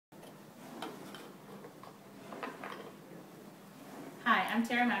I'm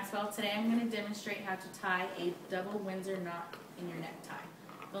Tara Maxwell. Today I'm going to demonstrate how to tie a double Windsor knot in your necktie.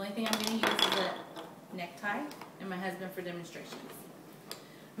 The only thing I'm going to use is a necktie and my husband for demonstrations.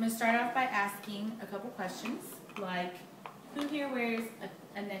 I'm going to start off by asking a couple questions, like who here wears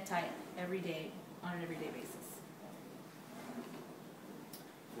a necktie every day on an everyday basis?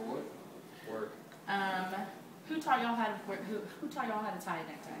 For what? Work. Who taught y'all how to who taught y'all how to tie a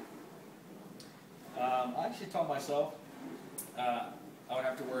necktie? I actually taught myself. I would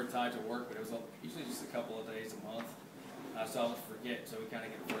have to wear a tie to work, but it was usually just a couple of days a month, so I would forget, so we kind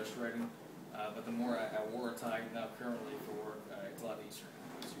of get frustrated. But the more I wore a tie now currently for work, it's a lot easier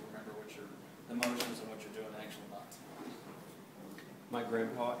because you remember what the motions and what you're doing actually not. My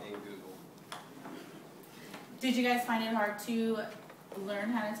grandpa and Google. Did you guys find it hard to learn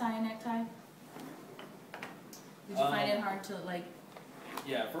how to tie a necktie? Did you find it hard to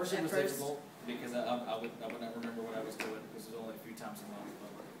Yeah, at first it was difficult because I would not remember what I was doing because it was only a few times a month.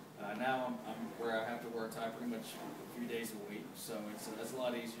 But now I'm where I have to wear a tie pretty much a few days a week, so it's a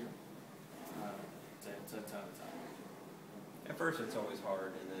lot easier to tie the tie. At first it's always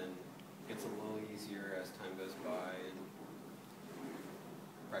hard, and then it gets a little easier as time goes by, and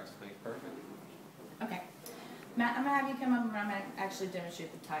practice makes perfect. Okay. Matt, I'm going to have you come up and I'm going to actually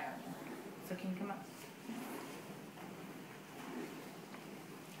demonstrate the tie on you. So can you come up?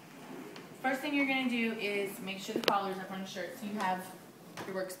 First thing you're going to do is make sure the collar's up on your shirt so you have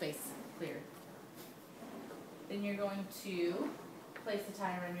your workspace clear. Then you're going to place the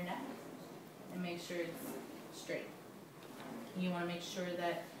tie around your neck and make sure it's straight. You want to make sure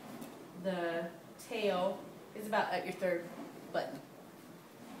that the tail is about at your third button.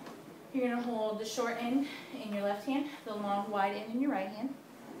 You're going to hold the short end in your left hand, the long wide end in your right hand.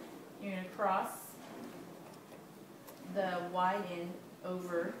 You're going to cross the wide end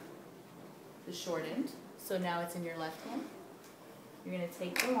over the short end, so now it's in your left hand. You're going to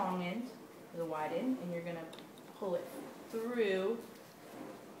take the long end, the wide end, and you're going to pull it through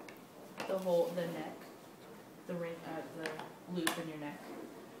the neck, the loop in your neck.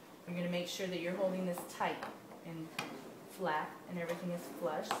 You're going to make sure that you're holding this tight and flat and everything is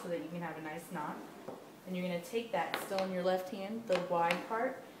flush so that you can have a nice knot. And you're going to take that still in your left hand, the wide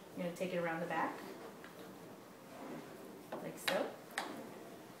part, you're going to take it around the back, like so.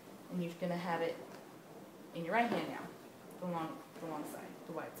 And you're going to have it in your right hand now, the long side,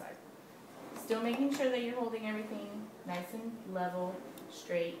 the wide side. Still making sure that you're holding everything nice and level,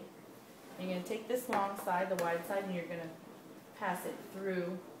 straight. And you're going to take this long side, the wide side, and you're going to pass it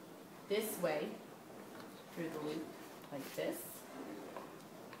through this way, through the loop, like this.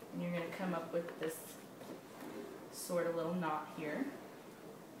 And you're going to come up with this sort of little knot here.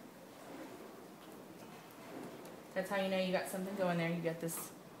 That's how you know you got something going there. You got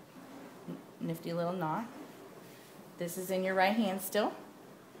this nifty little knot. This is in your right hand still.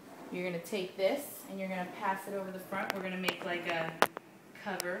 You're going to take this and you're going to pass it over the front. We're going to make like a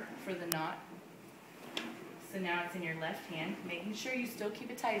cover for the knot. So now it's in your left hand. Making sure you still keep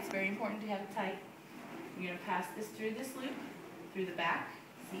it tight. It's very important to have it tight. You're going to pass this through this loop, through the back.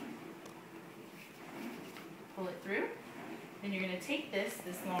 See? Pull it through. Then you're going to take this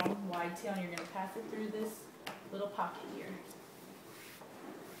long wide tail, and you're going to pass it through this little pocket here.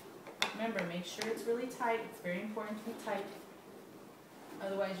 Remember, make sure it's really tight. It's very important to be tight.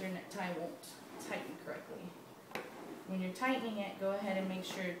 Otherwise, your necktie won't tighten correctly. When you're tightening it, go ahead and make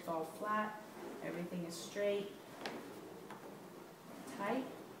sure it's all flat. Everything is straight, tight.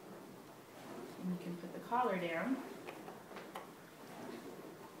 And you can put the collar down.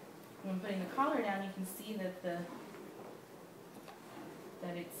 When putting the collar down, you can see that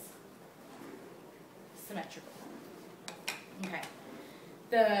it's symmetrical. Okay.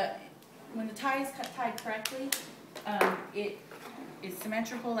 When the tie is tied correctly, it is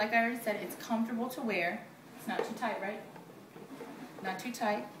symmetrical. Like I already said, it's comfortable to wear. It's not too tight, right? Not too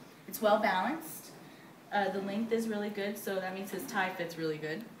tight. It's well balanced. The length is really good, so that means his tie fits really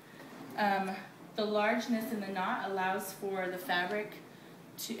good. The largeness in the knot allows for the fabric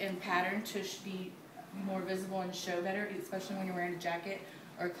and pattern to be more visible and show better, especially when you're wearing a jacket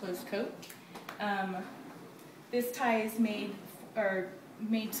or a closed coat. This tie is made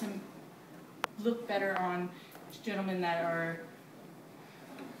to look better on gentlemen that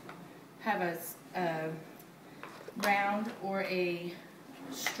have a round or a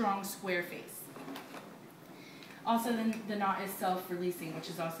strong square face. Also, the knot is self-releasing, which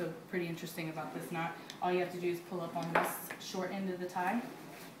is also pretty interesting about this knot. All you have to do is pull up on this short end of the tie,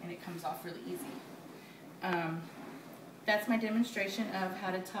 and it comes off really easy. That's my demonstration of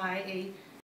how to tie a